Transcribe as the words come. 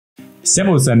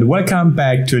Servus and welcome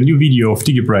back to a new video of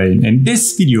DigiBrain. In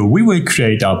this video we will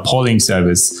create a polling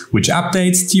service which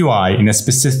updates the UI in a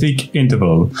specific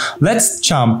interval. Let's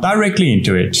jump directly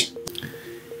into it.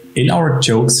 In our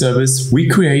joke service we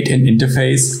create an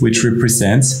interface which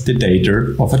represents the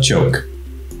data of a joke.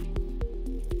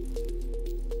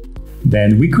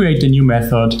 Then we create a new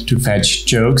method to fetch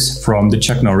jokes from the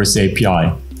Chuck Norris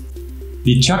API.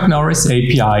 The Chuck Norris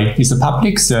API is a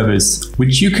public service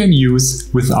which you can use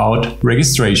without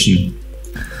registration.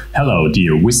 Hello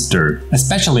dear visitor,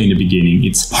 especially in the beginning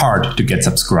it's hard to get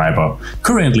subscriber.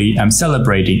 Currently I'm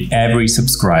celebrating every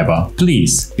subscriber.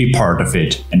 Please be part of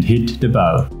it and hit the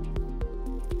bell.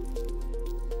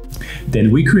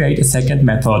 Then we create a second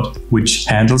method which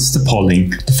handles the polling.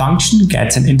 The function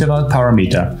gets an interval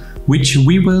parameter, which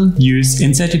we will use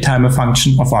inside the timer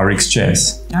function of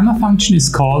RxJS. The timer function is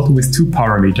called with two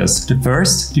parameters. The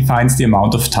first defines the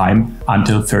amount of time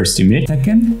until first emit.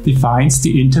 Second defines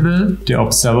the interval the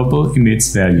observable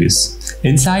emits values.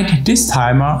 Inside this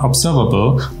timer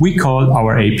observable, we call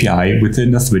our API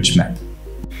within a switch map.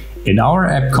 In our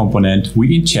app component,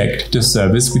 we inject the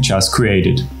service we just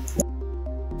created.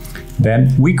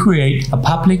 Then we create a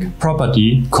public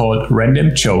property called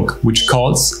random joke, which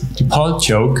calls the poll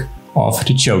joke of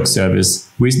the joke service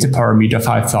with the parameter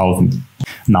 5000.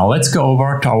 Now let's go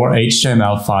over to our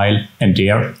HTML file and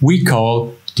there we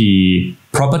call the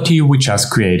property we just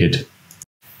created.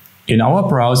 In our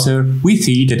browser, we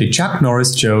see that the Chuck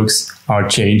Norris jokes are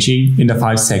changing in a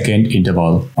 5-second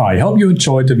interval. I hope you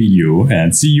enjoyed the video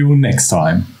and see you next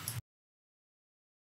time.